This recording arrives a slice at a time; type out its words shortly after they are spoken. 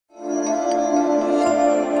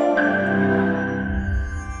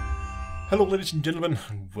Hello ladies and gentlemen,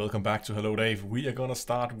 welcome back to Hello Dave. We are gonna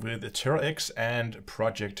start with Terra-Ex and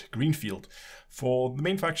Project GreenField. For the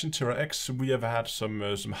main faction Terra-Ex, we have had some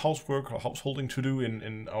housework or householding to do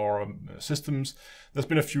in our systems. There's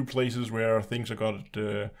been a few places where things have got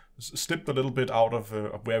slipped a little bit out of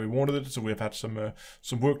where we wanted it, so we have had some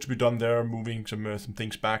work to be done there, moving some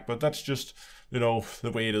things back. But that's just, you know,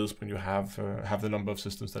 the way it is when you have the number of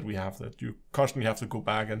systems that we have, that you constantly have to go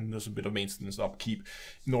back and there's a bit of maintenance upkeep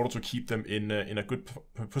in order to keep them in a good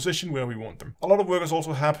position where we want them. A lot of work has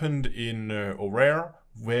also happened in aUEC,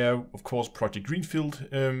 where of course Project GreenField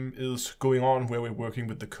is going on, where we're working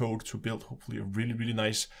with the code to build hopefully a really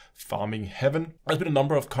nice farming heaven. There's been a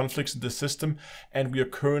number of conflicts in the system, and we are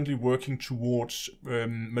currently working towards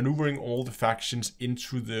maneuvering all the factions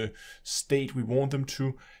into the state we want them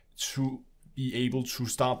to be able to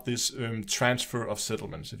start this transfer of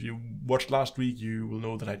settlements. If you watched last week, you will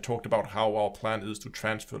know that I talked about how our plan is to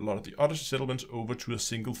transfer a lot of the other settlements over to a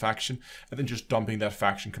single faction and then just dumping that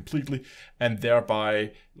faction completely, and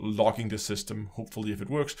thereby locking the system, hopefully if it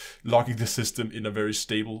works, locking the system in a very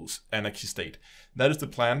stable anarchy state. That is the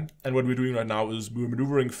plan, and what we're doing right now is we're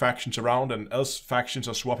maneuvering factions around, and as factions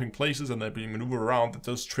are swapping places and they're being maneuvered around, that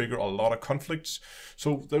does trigger a lot of conflicts.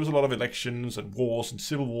 So there's a lot of elections and wars and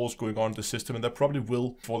civil wars going on in the system, and there probably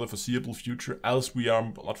will for the foreseeable future, as we are,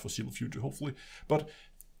 not foreseeable future hopefully, but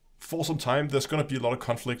for some time there's going to be a lot of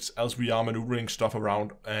conflicts as we are maneuvering stuff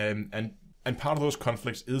around, and part of those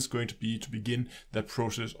conflicts is going to be to begin the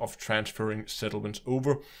process of transferring settlements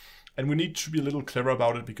over. And we need to be a little clever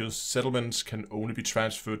about it, because settlements can only be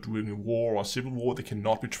transferred during a war or civil war. They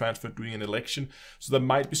cannot be transferred during an election. So there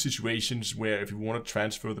might be situations where if you want to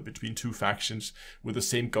transfer them between two factions with the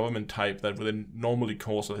same government type that would then normally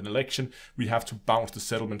cause an election, we have to bounce the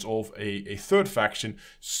settlements off a third faction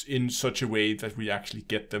in such a way that we actually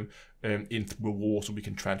get them in through a war, so we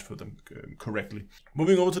can transfer them correctly.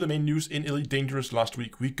 Moving over to the main news in Elite Dangerous last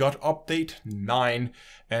week, we got update 9,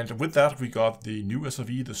 and with that we got the new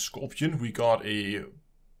SRV, the Scorpion. We got a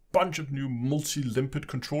bunch of new multi-limpet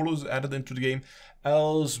controllers added into the game,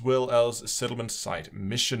 as well as settlement site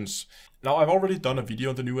missions. Now, I've already done a video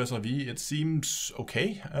on the new SRV. It seems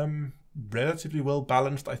okay, relatively well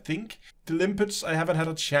balanced, I think. The limpets I haven't had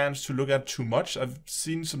a chance to look at too much. I've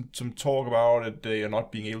seen some talk about it. They are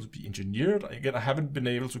not being able to be engineered. Again, I haven't been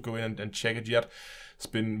able to go in and check it yet. It's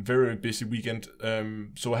been a very busy weekend,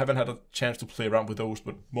 so I haven't had a chance to play around with those,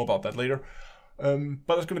 but more about that later.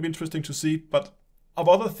 But it's going to be interesting to see. But of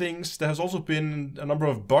other things, there has also been a number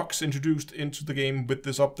of bugs introduced into the game with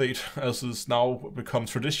this update, as is now become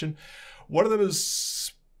tradition. One of them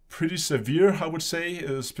is pretty severe, I would say,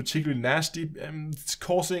 is particularly nasty. It's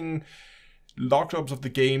causing lockups of the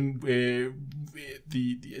game,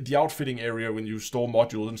 the outfitting area when you store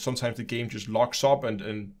modules, and sometimes the game just locks up,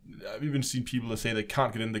 and I've even seen people that say they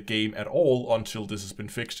can't get in the game at all until this has been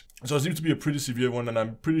fixed. So it seems to be a pretty severe one, and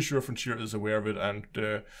I'm pretty sure Frontier is aware of it, and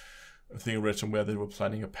I think I read somewhere they were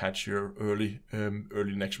planning a patch here early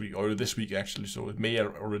next week, or this week actually, so it may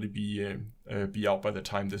already be out by the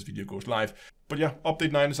time this video goes live. But yeah,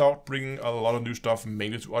 update 9 is out, bringing a lot of new stuff,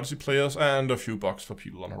 mainly to Odyssey players, and a few bugs for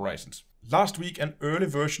people on Horizons. Last week, an early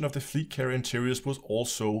version of the fleet carrier interiors was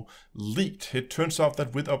also leaked. It turns out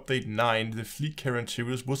that with update 9, the fleet carrier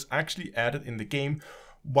interiors was actually added in the game.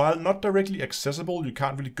 While not directly accessible, you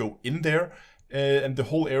can't really go in there, and the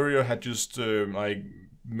whole area had just like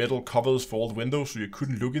metal covers for all the windows, so you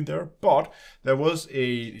couldn't look in there. But there was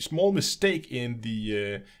a small mistake in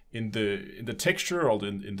the texture, or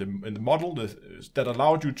in the model, that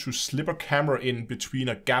allowed you to slip a camera in between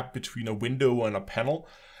a gap between a window and a panel,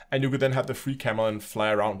 and you could then have the free camera and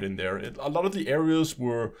fly around in there. A lot of the areas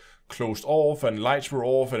were closed off and lights were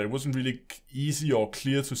off, and it wasn't really easy or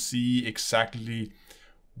clear to see exactly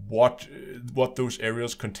what those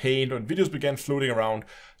areas contained, and videos began floating around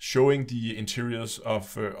showing the interiors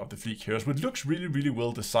of the fleet carriers, which looks really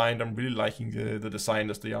well designed. I'm really liking the design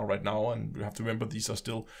as they are right now, and we have to remember these are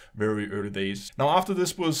still very early days. Now, after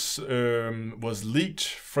this was leaked,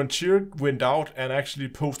 Frontier went out and actually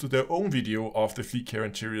posted their own video of the fleet carrier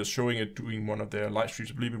interiors, showing it during one of their live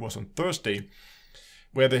streams. I believe it was on Thursday,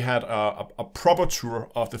 where they had a proper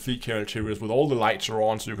tour of the fleet carrier interiors with all the lights are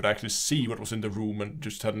on, so you could actually see what was in the room, and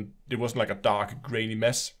just it wasn't like a dark, grainy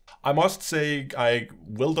mess. I must say,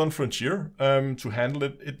 well done Frontier to handle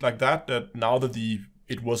it like that. That now that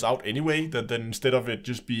it was out anyway, that then instead of it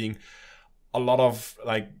just being a lot of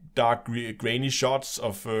like dark grainy shots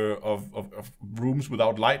of rooms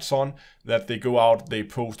without lights on, that they go out, they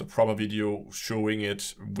post a proper video showing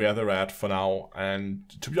it where they're at for now. And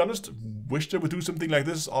to be honest, wish they would do something like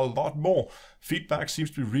this a lot more. Feedback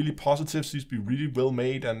seems to be really positive, seems to be really well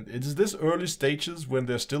made, and it's this early stages when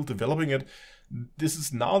they're still developing it. This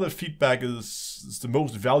is now that feedback is the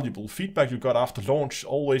most valuable. Feedback you got after launch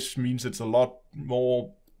always means it's a lot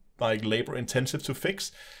more like labor intensive to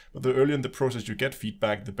fix, but the earlier in the process you get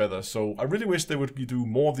feedback, the better. So I really wish they would do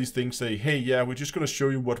more of these things. Say, hey, yeah, we're just going to show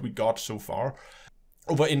you what we got so far.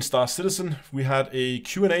 Over in Star Citizen, we had a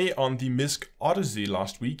Q&A on the Misc Odyssey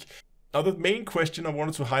last week. Now, the main question I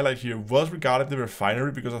wanted to highlight here was regarding the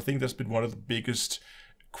refinery, because I think that's been one of the biggest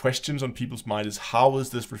questions on people's mind is how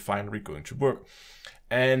is this refinery going to work?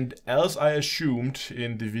 And as I assumed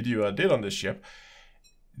in the video I did on this ship,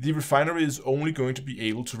 the refinery is only going to be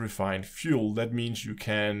able to refine fuel. That means you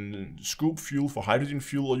can scoop fuel for hydrogen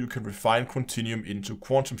fuel, or you can refine quantinium into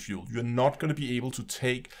quantum fuel. You're not going to be able to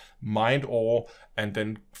take mined ore and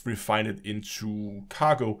then refine it into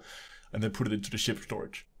cargo and then put it into the ship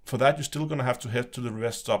storage. For that, you're still going to have to head to the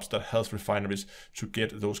rest stops that has refineries to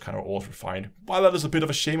get those kind of ores refined. While that is a bit of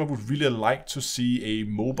a shame, I would really like to see a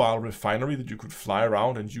mobile refinery that you could fly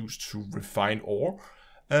around and use to refine ore.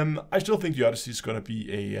 I still think the Odyssey is going to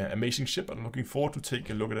be an amazing ship, and I'm looking forward to take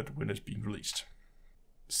a look at it when it's being released.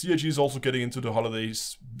 CIG is also getting into the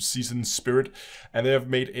holidays season spirit, and they have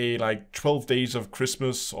made a like 12 days of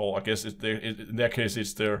Christmas, or I guess in their case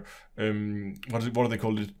it's their what do they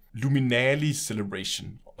call it? Luminali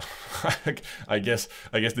celebration. I guess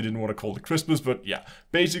they didn't want to call it Christmas, but yeah,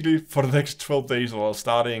 basically for the next 12 days, or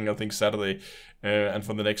starting I think Saturday, and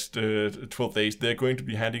for the next 12 days, they're going to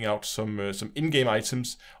be handing out some in-game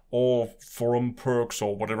items or forum perks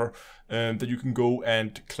or whatever that you can go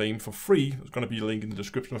and claim for free. There's going to be a link in the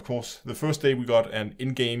description, of course. The first day we got an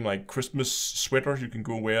in-game like Christmas sweater you can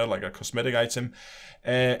go wear, like a cosmetic item.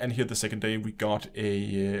 And here the second day we got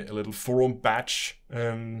a little forum badge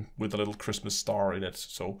with a little Christmas star in it.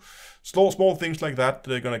 So small things like that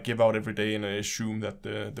they're going to give out every day, and I assume that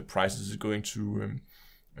the prices is going to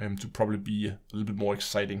probably be a little bit more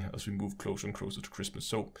exciting as we move closer and closer to Christmas.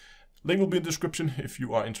 So link will be in the description if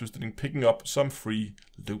you are interested in picking up some free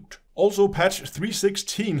loot. Also, patch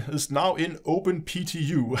 3.16 is now in open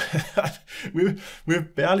PTU. We're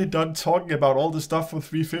barely done talking about all the stuff for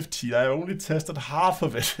 3.15. I only tested half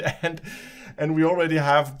of it, and we already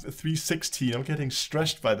have 3.16. I'm getting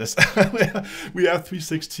stressed by this. We have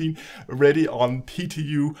 3.16 ready on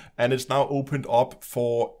PTU, and it's now opened up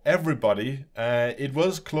for everybody. It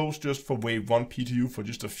was closed just for Wave 1 PTU for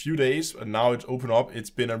just a few days, and now it's open up. It's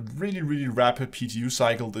been a really rapid PTU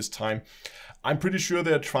cycle this time. I'm pretty sure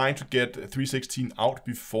they're trying to get 3.16 out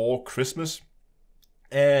before Christmas.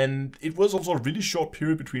 And it was also a really short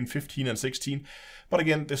period between 15 and 16. But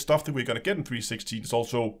again, the stuff that we're going to get in 3.16 is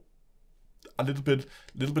also a little bit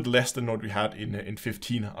less than what we had in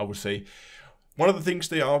 15, I would say. One of the things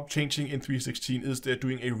they are changing in 3.16 is they're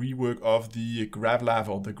doing a rework of the GreenField,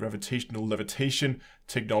 or the gravitational levitation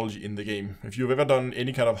technology in the game. If you've ever done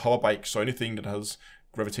any kind of hover bikes or anything that has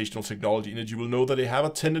gravitational technology in it, you will know that they have a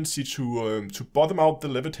tendency to bottom out the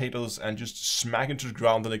levitators and just smack into the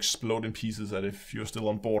ground and explode in pieces. And if you're still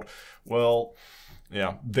on board, well,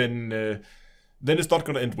 yeah, then it's not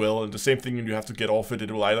going to end well. And the same thing when you have to get off it,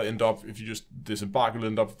 it will either end up, if you just disembark, it will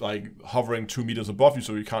end up like hovering 2 meters above you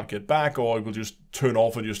so you can't get back, or it will just turn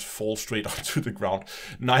off and just fall straight onto the ground.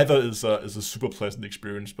 Neither is a super pleasant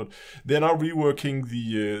experience, but they're now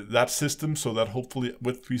reworking that system so that hopefully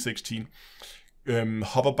with 3.16,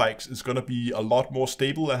 hover bikes is going to be a lot more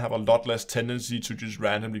stable and have a lot less tendency to just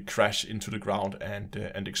randomly crash into the ground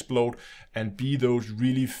and explode, and be those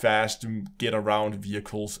really fast get around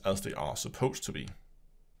vehicles as they are supposed to be.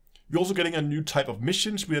 We're also getting a new type of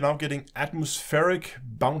missions. We are now getting atmospheric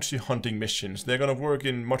bounty hunting missions. They're going to work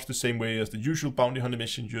in much the same way as the usual bounty hunting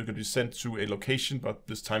mission. You're going to be sent to a location, but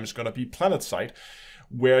this time it's going to be planet side,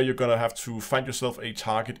 where you're going to have to find yourself a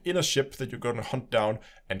target in a ship that you're going to hunt down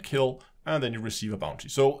and kill, and then you receive a bounty.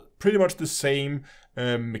 So pretty much the same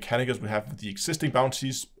mechanic as we have with the existing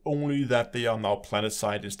bounties, only that they are now planet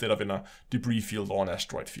side instead of in a debris field or an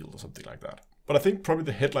asteroid field or something like that. But I think probably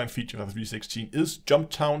the headline feature of 3.16 is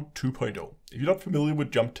Jumptown 2.0. If you're not familiar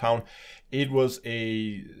with Jumptown, it was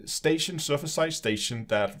a station, surface-side station,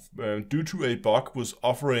 that due to a bug was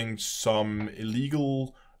offering some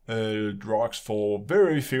illegal drugs for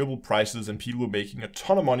very favorable prices, and people were making a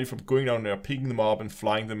ton of money from going down there, picking them up and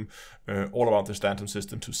flying them all around the Stanton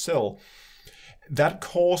system to sell. That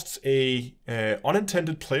caused a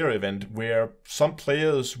unintended player event where some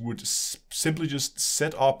players would simply just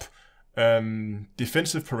set up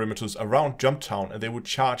defensive perimeters around Jumptown, and they would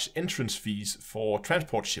charge entrance fees for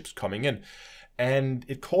transport ships coming in. And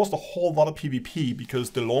it caused a whole lot of PvP,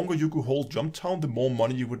 because the longer you could hold Jumptown, the more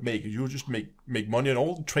money you would make. You would just make money on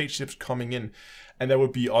all the trade ships coming in, and there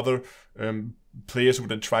would be other players who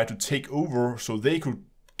would then try to take over so they could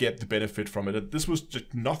get the benefit from it. This was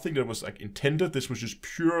just nothing that was like intended. This was just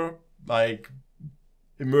pure like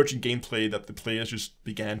emerging gameplay that the players just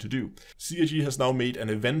began to do. CIG has now made an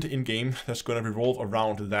event in game that's going to revolve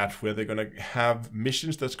around that, where they're going to have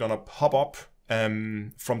missions that's going to pop up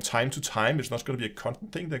from time to time. It's not going to be a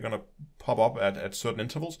constant thing. They're going to pop up at certain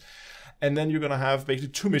intervals. And then you're going to have basically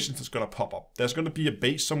 2 missions that's going to pop up. There's going to be a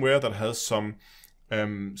base somewhere that has some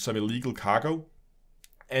illegal cargo.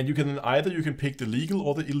 And you can pick the legal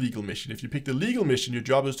or the illegal mission. If you pick the legal mission, your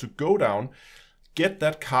job is to go down, get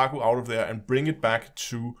that cargo out of there, and bring it back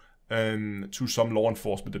to some law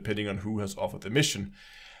enforcement, depending on who has offered the mission.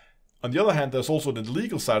 On the other hand, there's also the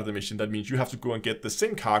legal side of the mission. That means you have to go and get the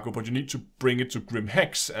same cargo, but you need to bring it to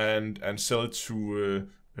GreenField and sell it to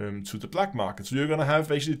the black market. So you're going to have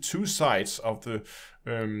basically 2 sides of the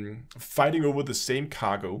fighting over the same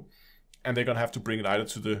cargo, and they're going to have to bring it either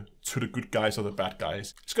to the good guys or the bad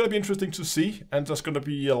guys. It's going to be interesting to see, and there's going to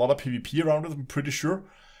be a lot of PvP around it, I'm pretty sure.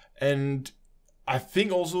 And I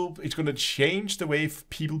think also it's going to change the way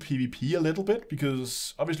people PvP a little bit,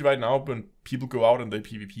 because obviously right now when people go out and they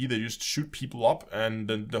PvP, they just shoot people up and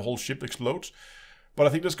then the whole ship explodes. But I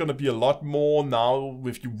think there's going to be a lot more now.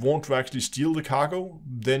 If you want to actually steal the cargo,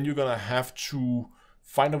 then you're going to have to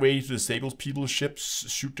find a way to disable people's ships,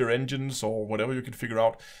 shoot their engines or whatever you can figure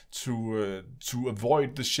out to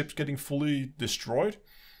avoid the ships getting fully destroyed.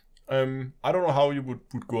 I don't know how you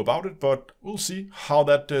would go about it, but we'll see how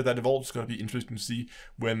that evolves. It's going to be interesting to see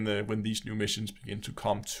when these new missions begin to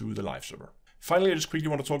come to the live server. Finally, I just quickly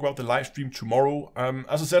want to talk about the live stream tomorrow.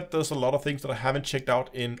 As I said, there's a lot of things that I haven't checked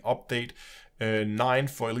out in update 9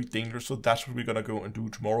 for Elite Dangerous, so that's what we're going to go and do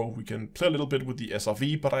tomorrow. We can play a little bit with the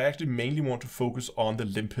SRV, but I actually mainly want to focus on the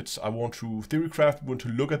limpets. I want to theorycraft, want to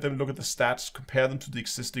look at them, look at the stats, compare them to the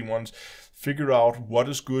existing ones, figure out what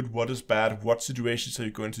is good, what is bad, what situations are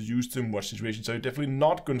you going to use them, what situations are you definitely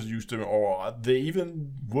not going to use them, or are they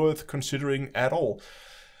even worth considering at all.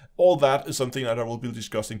 All that is something that I will be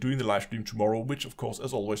discussing during the live stream tomorrow, which of course,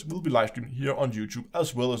 as always, will be live streamed here on YouTube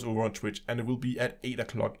as well as over on Twitch, and it will be at 8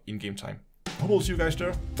 o'clock in-game time. Hope we'll see you guys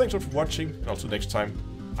there. Thanks a lot for watching, and also next time,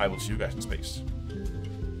 I will see you guys in space.